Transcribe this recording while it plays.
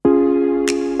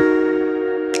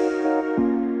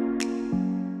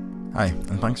Hi,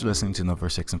 and thanks for listening to another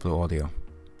Six and Flow audio.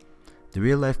 The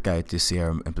real-life guide to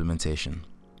CRM implementation.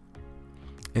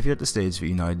 If you're at the stage where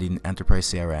you now need an enterprise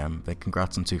CRM, then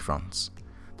congrats on two fronts.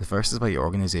 The first is that your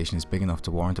organization is big enough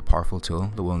to warrant a powerful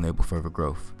tool that will enable further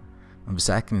growth. And the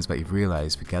second is that you've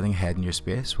realized that getting ahead in your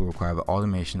space will require the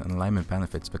automation and alignment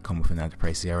benefits that come with an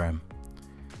enterprise CRM.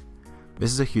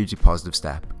 This is a hugely positive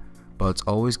step, but it's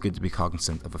always good to be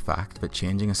cognizant of the fact that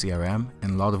changing a CRM in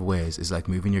a lot of ways is like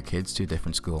moving your kids to a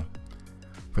different school.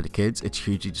 For the kids, it's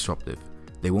hugely disruptive.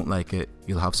 They won't like it,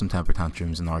 you'll have some temper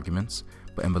tantrums and arguments,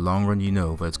 but in the long run you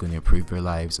know that it's going to improve their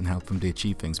lives and help them to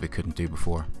achieve things they couldn't do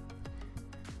before.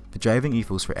 The driving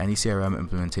ethos for any CRM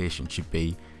implementation should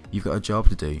be, you've got a job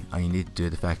to do and you need to do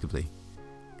it effectively.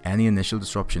 Any initial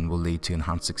disruption will lead to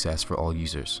enhanced success for all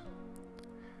users.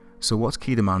 So what's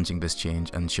key to managing this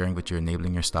change and ensuring that you're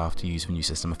enabling your staff to use the new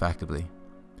system effectively?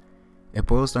 It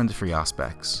boils down to three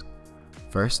aspects.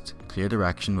 First, clear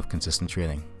direction with consistent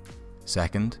training.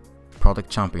 Second, product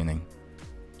championing.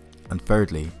 And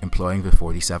thirdly, employing the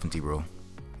 40-70 rule.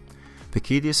 The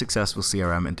key to a successful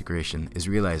CRM integration is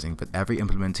realizing that every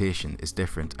implementation is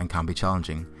different and can be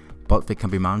challenging, but they can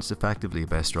be managed effectively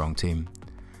by a strong team.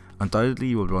 Undoubtedly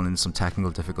you will run into some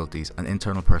technical difficulties and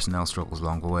internal personnel struggles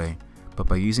along the way, but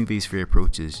by using these three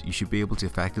approaches, you should be able to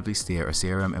effectively steer a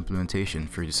CRM implementation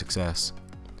through to success.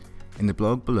 In the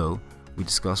blog below, we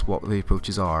discuss what the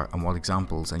approaches are and what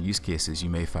examples and use cases you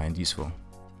may find useful.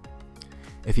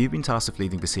 If you've been tasked with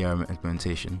leading the CRM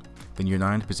implementation, then you're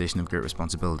now in a position of great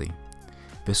responsibility.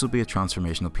 This will be a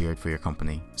transformational period for your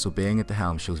company, so being at the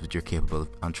helm shows that you're capable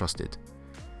and trusted.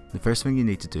 The first thing you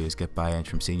need to do is get buy-in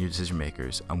from senior decision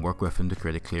makers and work with them to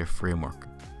create a clear framework.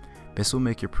 This will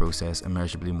make your process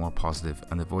immeasurably more positive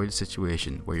and avoid a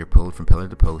situation where you're pulled from pillar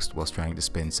to post whilst trying to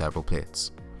spin several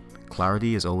plates.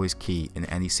 Clarity is always key in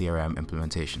any CRM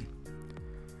implementation.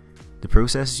 The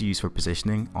processes used for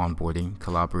positioning, onboarding,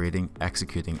 collaborating,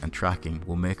 executing and tracking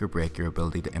will make or break your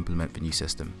ability to implement the new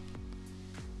system.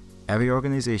 Every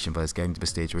organization that is getting to the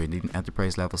stage where you need an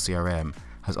enterprise level CRM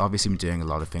has obviously been doing a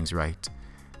lot of things right.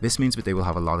 This means that they will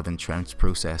have a lot of entrenched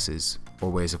processes or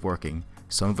ways of working,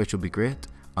 some of which will be great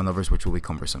and others which will be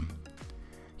cumbersome.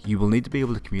 You will need to be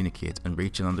able to communicate and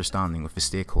reach an understanding with the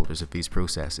stakeholders of these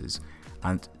processes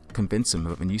and convince them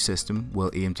that the new system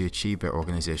will aim to achieve their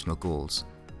organizational goals,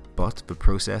 but the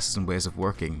processes and ways of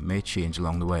working may change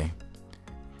along the way.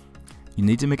 You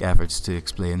need to make efforts to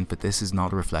explain that this is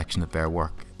not a reflection of their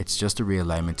work, it's just a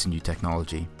realignment to new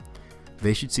technology.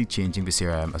 They should see changing the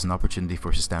CRM as an opportunity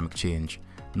for systemic change,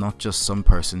 not just some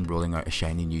person rolling out a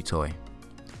shiny new toy.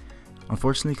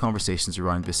 Unfortunately, conversations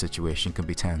around this situation can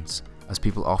be tense, as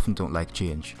people often don't like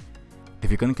change. If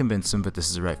you're going to convince them that this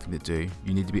is the right thing to do,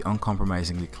 you need to be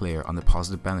uncompromisingly clear on the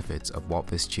positive benefits of what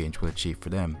this change will achieve for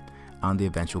them, and the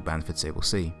eventual benefits they will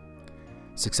see.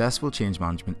 Successful change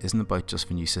management isn't about just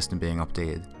the new system being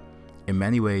updated. In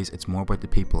many ways, it's more about the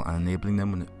people and enabling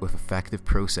them with effective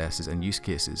processes and use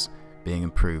cases being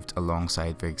improved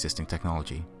alongside their existing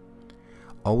technology.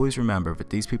 Always remember that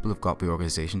these people have got the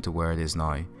organization to where it is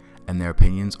now, and their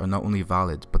opinions are not only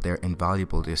valid, but they're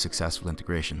invaluable to a successful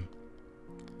integration.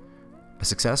 A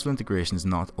successful integration is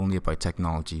not only about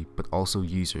technology, but also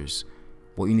users.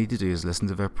 What you need to do is listen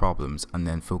to their problems and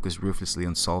then focus ruthlessly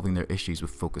on solving their issues with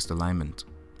focused alignment.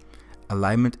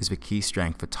 Alignment is the key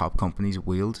strength that top companies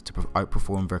wield to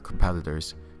outperform their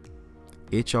competitors.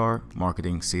 HR,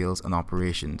 marketing, sales and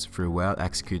operations through a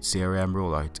well-executed CRM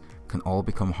rollout can all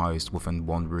become housed within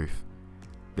one roof.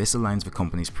 This aligns the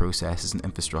company's processes and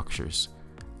infrastructures.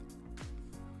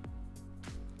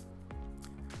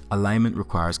 Alignment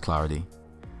requires clarity.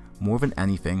 More than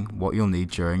anything, what you'll need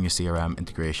during your CRM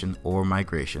integration or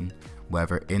migration,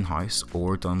 whether in-house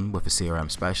or done with a CRM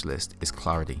specialist, is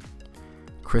clarity.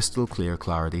 Crystal clear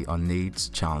clarity on needs,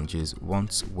 challenges,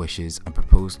 wants, wishes, and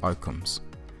proposed outcomes.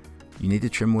 You need to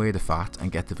trim away the fat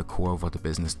and get to the core of what the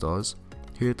business does,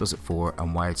 who it does it for,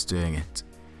 and why it's doing it.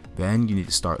 Then you need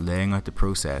to start laying out the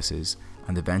processes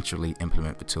and eventually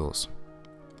implement the tools.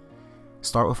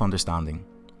 Start with understanding.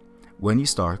 When you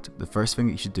start, the first thing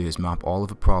that you should do is map all of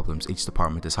the problems each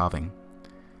department is having.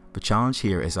 The challenge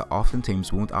here is that often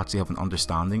teams won't actually have an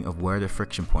understanding of where their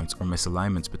friction points or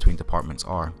misalignments between departments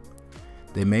are.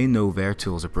 They may know their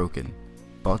tools are broken,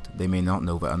 but they may not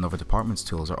know that another department's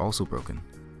tools are also broken.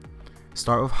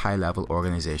 Start with high-level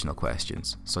organizational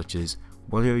questions, such as,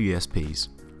 what are your USPs?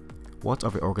 What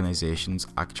are the organization's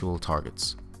actual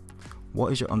targets?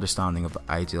 What is your understanding of the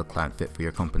ideal client fit for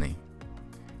your company?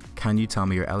 Can you tell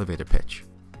me your elevator pitch?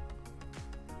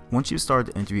 Once you've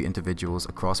started to interview individuals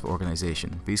across the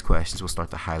organization, these questions will start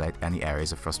to highlight any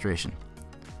areas of frustration.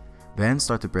 Then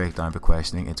start to break down the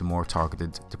questioning into more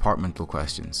targeted departmental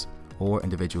questions or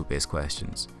individual based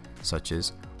questions, such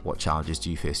as what challenges do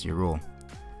you face in your role?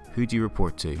 Who do you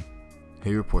report to?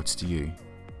 Who reports to you?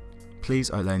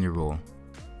 Please outline your role.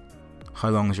 How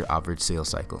long is your average sales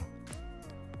cycle?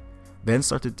 Then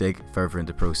start to dig further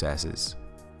into processes.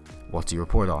 What do you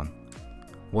report on?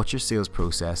 What's your sales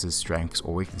process's strengths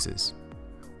or weaknesses?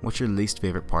 What's your least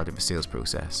favourite part of a sales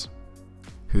process?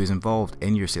 Who is involved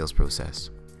in your sales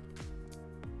process?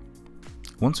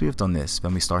 Once we have done this,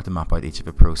 then we start to map out each of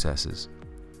the processes.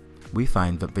 We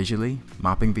find that visually,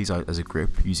 mapping these out as a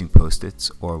group using post-its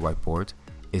or a whiteboard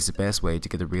is the best way to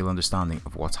get a real understanding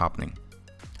of what's happening.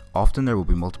 Often there will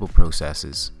be multiple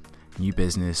processes, new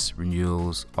business,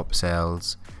 renewals,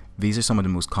 upsells. These are some of the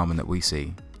most common that we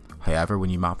see. However, when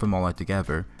you map them all out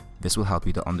together, this will help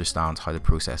you to understand how the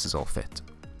processes all fit.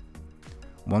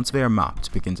 Once they are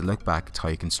mapped, begin to look back at how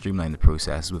you can streamline the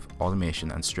process with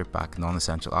automation and strip back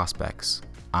non-essential aspects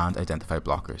and identify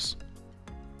blockers.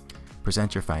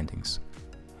 Present your findings.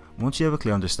 Once you have a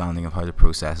clear understanding of how the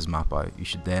processes map out, you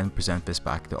should then present this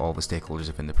back to all the stakeholders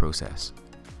within the process.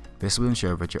 This will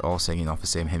ensure that you're all singing off the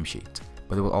same hymn sheet,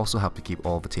 but it will also help to keep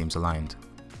all the teams aligned.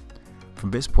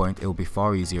 From this point, it will be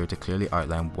far easier to clearly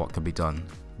outline what can be done,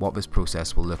 what this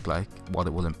process will look like, what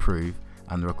it will improve,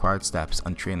 and the required steps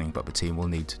and training that the team will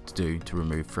need to do to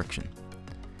remove friction.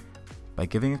 By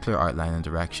giving a clear outline and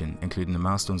direction, including the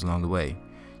milestones along the way,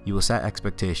 you will set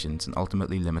expectations and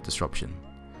ultimately limit disruption.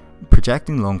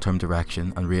 Projecting long-term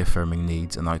direction and reaffirming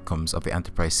needs and outcomes of the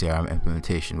enterprise CRM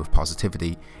implementation with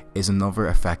positivity is another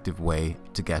effective way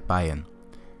to get buy-in.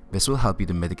 This will help you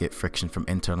to mitigate friction from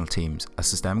internal teams, as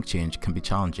systemic change can be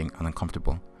challenging and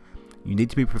uncomfortable. You need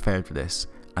to be prepared for this,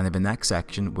 and in the next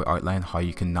section we'll outline how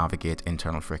you can navigate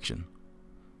internal friction.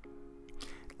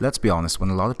 Let's be honest,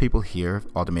 when a lot of people hear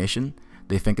automation,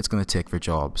 they think it's going to take their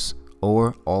jobs,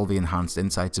 or all the enhanced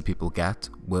insights that people get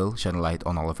will shed a light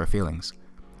on all of their feelings.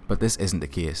 But this isn't the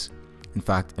case. In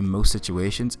fact, in most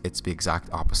situations, it's the exact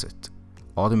opposite.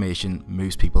 Automation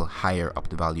moves people higher up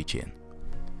the value chain.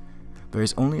 There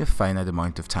is only a finite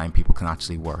amount of time people can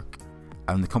actually work,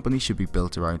 and the company should be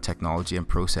built around technology and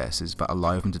processes that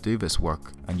allow them to do this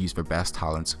work and use their best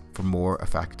talents for more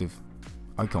effective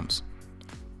outcomes.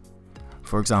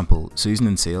 For example, Susan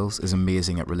in sales is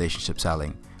amazing at relationship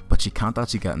selling, but she can't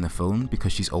actually get on the phone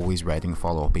because she's always writing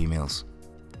follow-up emails.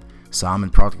 Sam in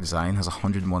product design has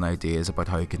 101 ideas about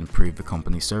how he can improve the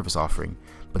company's service offering,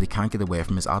 but he can't get away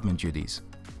from his admin duties.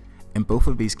 In both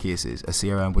of these cases, a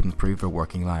CRM would improve their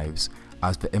working lives.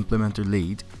 As the implementer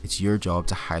lead, it's your job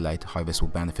to highlight how this will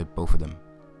benefit both of them.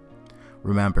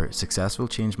 Remember, successful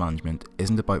change management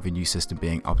isn't about the new system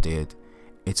being updated,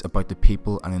 it's about the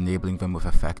people and enabling them with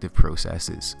effective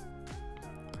processes.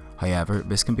 However,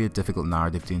 this can be a difficult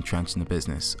narrative to entrench in the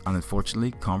business, and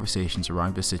unfortunately, conversations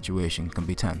around this situation can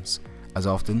be tense, as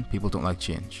often people don't like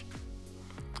change.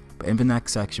 But in the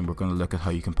next section, we're going to look at how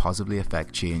you can positively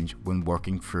affect change when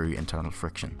working through internal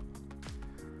friction.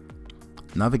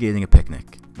 Navigating a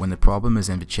picnic, when the problem is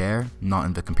in the chair, not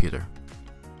in the computer.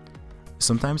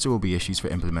 Sometimes there will be issues for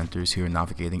implementers who are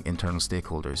navigating internal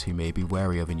stakeholders who may be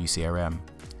wary of a new CRM.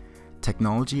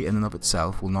 Technology in and of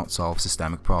itself will not solve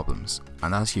systemic problems,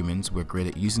 and as humans, we're great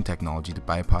at using technology to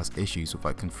bypass issues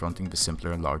without confronting the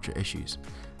simpler and larger issues.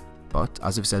 But,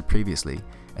 as I've said previously,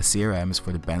 a CRM is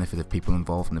for the benefit of people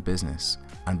involved in the business,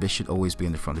 and this should always be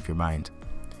in the front of your mind.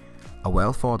 A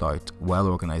well thought out, well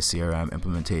organised CRM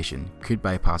implementation could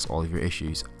bypass all of your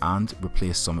issues and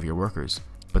replace some of your workers,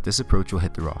 but this approach will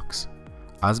hit the rocks.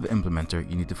 As the implementer,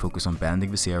 you need to focus on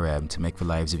bending the CRM to make the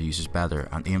lives of users better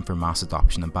and aim for mass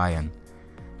adoption and buy-in.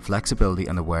 Flexibility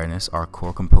and awareness are a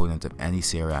core component of any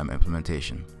CRM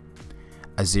implementation.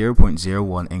 A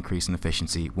 0.01 increase in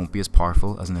efficiency won't be as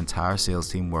powerful as an entire sales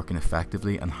team working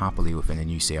effectively and happily within a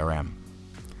new CRM.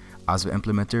 As the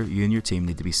implementer, you and your team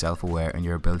need to be self-aware in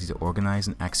your ability to organize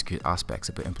and execute aspects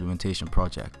of the implementation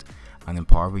project and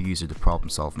empower the user to problem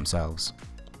solve themselves.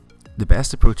 The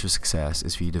best approach for success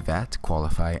is for you to vet,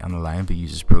 qualify, and align the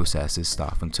user's processes,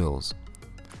 staff, and tools.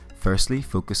 Firstly,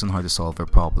 focus on how to solve their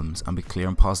problems and be clear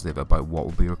and positive about what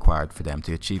will be required for them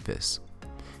to achieve this.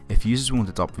 If users won't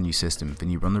adopt the new system, then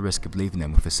you run the risk of leaving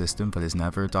them with a system that is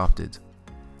never adopted.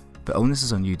 The onus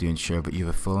is on you to ensure that you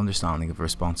have a full understanding of the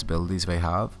responsibilities they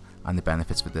have and the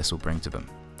benefits that this will bring to them.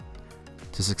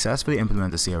 To successfully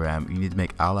implement a CRM, you need to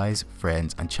make allies,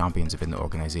 friends, and champions within the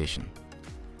organization.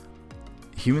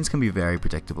 Humans can be very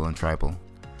predictable and tribal.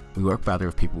 We work better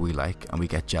with people we like, and we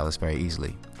get jealous very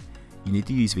easily. You need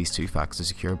to use these two facts to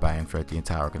secure buy-in throughout the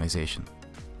entire organization.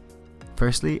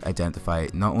 Firstly, identify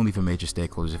not only the major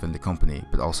stakeholders within the company,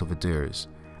 but also the doers,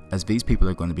 as these people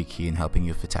are going to be key in helping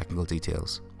you with the technical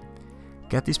details.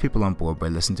 Get these people on board by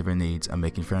listening to their needs and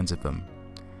making friends with them.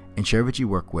 Ensure that you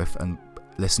work with and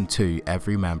listen to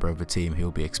every member of the team who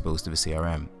will be exposed to the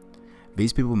CRM.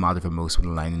 These people matter the most when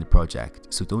aligning the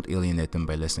project, so don't alienate them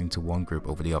by listening to one group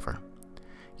over the other.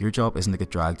 Your job isn't to get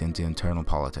dragged into internal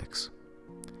politics.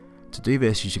 To do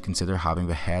this, you should consider having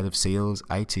the head of sales,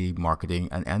 IT, marketing,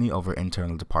 and any other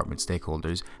internal department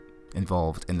stakeholders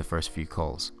involved in the first few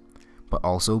calls, but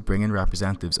also bring in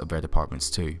representatives of their departments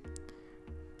too.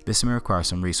 This may require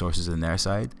some resources on their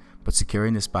side, but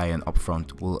securing this buy-in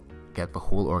upfront will get the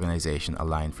whole organisation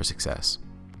aligned for success.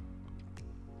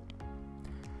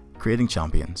 Creating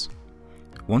champions.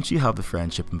 Once you have the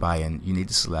friendship and buy-in, you need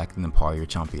to select and empower your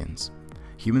champions.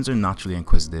 Humans are naturally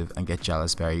inquisitive and get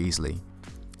jealous very easily.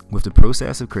 With the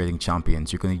process of creating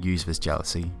champions, you're going to use this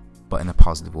jealousy, but in a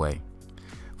positive way.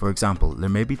 For example, there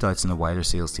may be doubts in a wider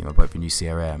sales team about the new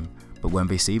CRM, but when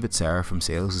they see that Sarah from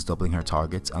sales is doubling her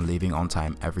targets and leaving on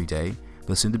time every day,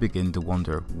 they'll soon begin to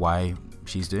wonder why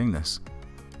she's doing this.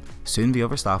 Soon the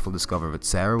other staff will discover that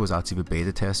Sarah was actually the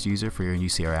beta test user for your new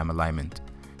CRM alignment.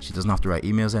 She doesn't have to write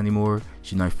emails anymore,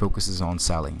 she now focuses on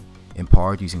selling,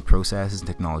 empowered using processes and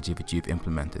technology that you've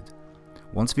implemented.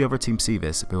 Once the other teams see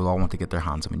this, they will all want to get their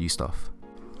hands on the new stuff.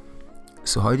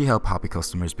 So how do you help happy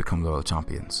customers become loyal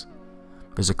champions?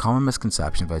 There's a common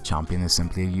misconception that a champion is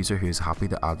simply a user who is happy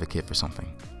to advocate for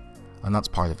something. And that's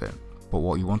part of it, but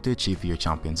what you want to achieve for your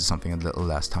champions is something a little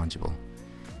less tangible.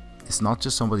 It's not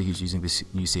just somebody who's using this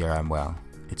new CRM well,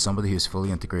 it's somebody who's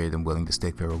fully integrated and willing to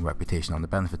stake their own reputation on the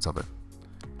benefits of it.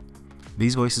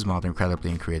 These voices matter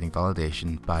incredibly in creating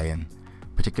validation, buy-in,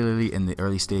 particularly in the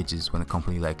early stages when a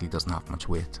company likely doesn't have much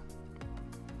weight.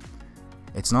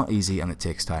 It's not easy and it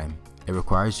takes time. It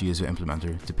requires you as an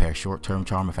implementer to pair short-term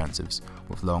charm offensives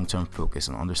with long-term focus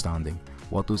on understanding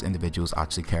what those individuals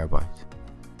actually care about.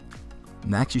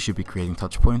 Next, you should be creating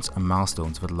touchpoints and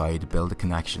milestones that allow you to build a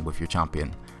connection with your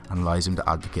champion and allows them to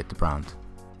advocate the brand.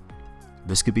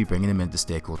 This could be bringing them into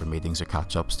stakeholder meetings or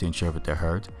catch-ups to ensure that they're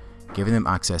heard, giving them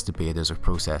access to betas or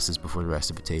processes before the rest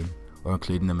of the team, or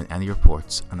including them in any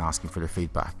reports and asking for their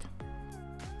feedback.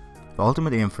 The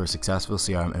ultimate aim for a successful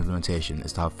CRM implementation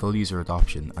is to have full user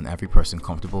adoption and every person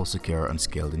comfortable, secure and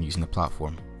skilled in using the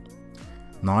platform.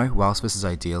 Now, whilst this is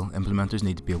ideal, implementers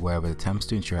need to be aware that attempts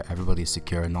to ensure everybody is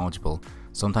secure and knowledgeable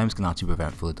sometimes can actually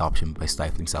prevent full adoption by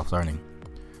stifling self-learning.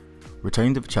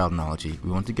 Returning to the child analogy,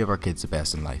 we want to give our kids the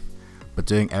best in life, but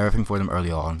doing everything for them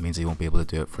early on means they won't be able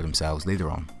to do it for themselves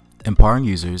later on. Empowering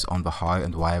users on the how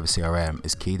and why of a CRM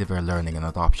is key to their learning and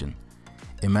adoption.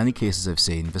 In many cases I've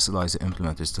seen, this allows the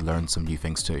implementers to learn some new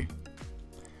things too.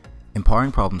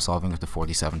 Empowering problem solving with the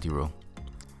 40-70 rule.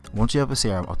 Once you have a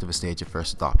CRM up to the stage of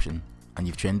first adoption, and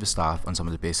you've trained the staff on some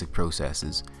of the basic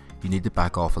processes, you need to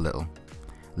back off a little.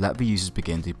 Let the users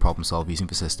begin to problem solve using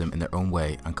the system in their own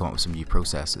way and come up with some new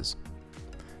processes.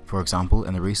 For example,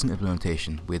 in a recent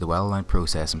implementation, we had a well-aligned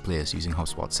process in place using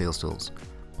HubSpot sales tools.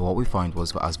 But what we found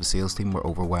was that as the sales team were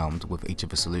overwhelmed with each of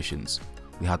the solutions,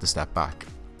 we had to step back.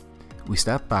 We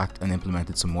stepped back and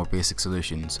implemented some more basic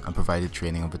solutions and provided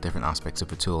training on the different aspects of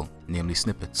the tool, namely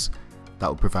snippets, that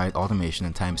would provide automation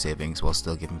and time savings while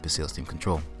still giving the sales team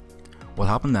control. What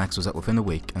happened next was that within a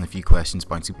week and a few questions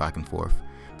bouncing back and forth,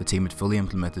 the team had fully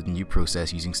implemented a new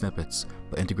process using snippets,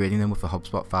 but integrating them with a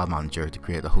HubSpot file manager to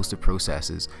create a host of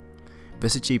processes.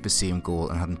 This achieved the same goal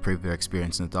and had improved their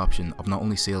experience and adoption of not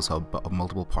only Sales Hub but of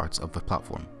multiple parts of the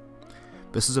platform.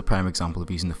 This is a prime example of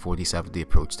using the 40-70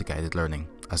 approach to guided learning,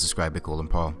 as described by Colin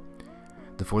Powell.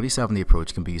 The 40-70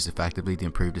 approach can be used effectively to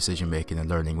improve decision making and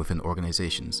learning within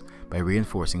organizations by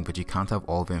reinforcing that you can't have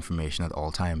all the information at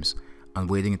all times, and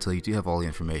waiting until you do have all the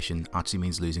information actually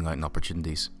means losing out on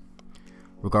opportunities.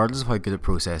 Regardless of how good a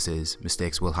process is,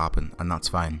 mistakes will happen, and that's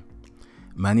fine.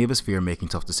 Many of us fear making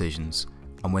tough decisions,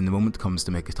 and when the moment comes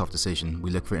to make a tough decision,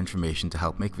 we look for information to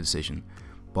help make the decision,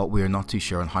 but we are not too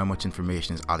sure on how much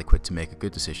information is adequate to make a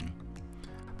good decision.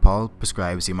 Paul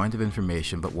prescribes the amount of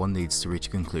information that one needs to reach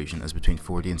a conclusion as between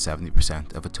 40 and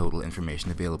 70% of the total information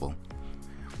available.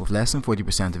 With less than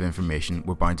 40% of information,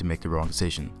 we're bound to make the wrong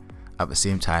decision. At the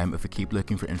same time, if we keep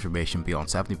looking for information beyond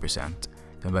 70%,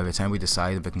 then by the time we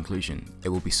decide on the conclusion, it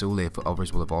will be so late that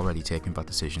others will have already taken that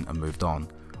decision and moved on,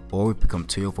 or we've become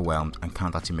too overwhelmed and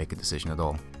can't actually make a decision at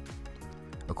all.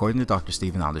 According to Dr.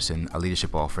 Stephen Anderson, a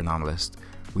leadership author and analyst,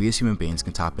 we as human beings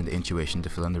can tap into intuition to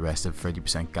fill in the rest of the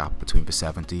 30% gap between the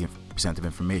 70% of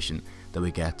information that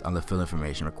we get and the full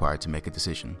information required to make a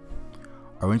decision.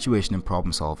 Our intuition in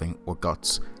problem solving, or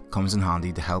guts, comes in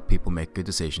handy to help people make good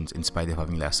decisions in spite of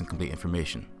having less than complete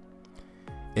information.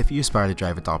 If you aspire to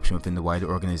drive adoption within the wider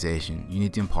organization, you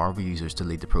need to empower the users to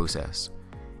lead the process.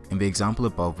 In the example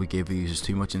above, we gave the users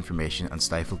too much information and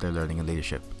stifled their learning and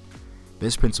leadership.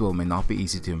 This principle may not be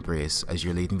easy to embrace as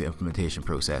you're leading the implementation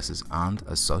processes and,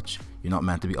 as such, you're not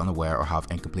meant to be unaware or have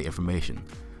incomplete information.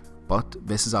 But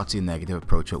this is actually a negative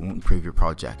approach that won't improve your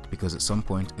project, because at some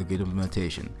point a good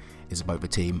implementation is about the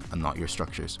team and not your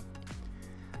structures.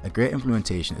 A great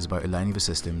implementation is about aligning the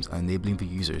systems and enabling the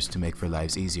users to make their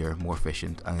lives easier, more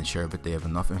efficient, and ensure that they have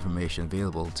enough information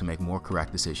available to make more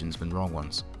correct decisions than wrong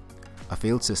ones. A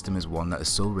failed system is one that is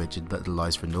so rigid that it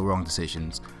allows for no wrong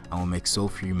decisions and will make so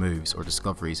few moves or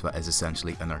discoveries that is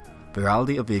essentially inert. The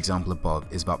reality of the example above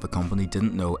is that the company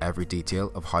didn't know every detail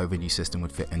of how the new system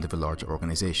would fit into the larger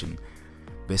organisation.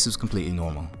 This is completely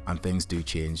normal, and things do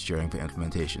change during the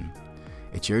implementation.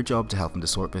 It's your job to help them to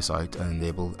sort this out and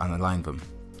enable and align them.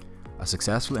 A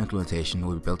successful implementation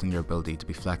will be built on your ability to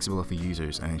be flexible with the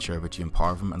users and ensure that you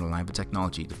empower them and align the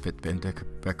technology to fit into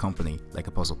their company like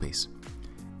a puzzle piece.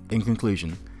 In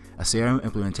conclusion, a CRM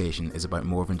implementation is about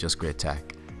more than just great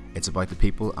tech. It's about the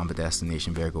people and the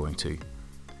destination they are going to.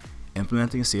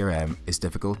 Implementing a CRM is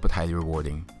difficult but highly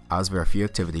rewarding, as there are few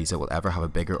activities that will ever have a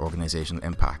bigger organizational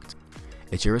impact.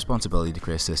 It's your responsibility to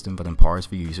create a system that empowers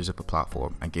the users of the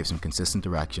platform and gives them consistent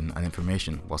direction and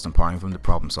information whilst empowering them to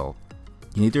problem solve.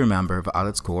 You need to remember that at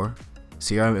its core,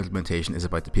 CRM implementation is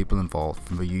about the people involved,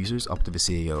 from the users up to the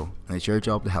CEO, and it's your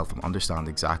job to help them understand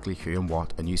exactly who and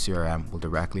what a new CRM will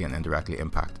directly and indirectly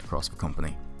impact across the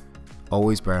company.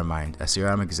 Always bear in mind, a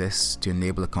CRM exists to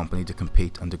enable a company to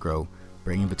compete and to grow,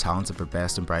 bringing the talents of their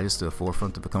best and brightest to the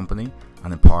forefront of the company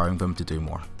and empowering them to do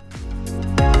more.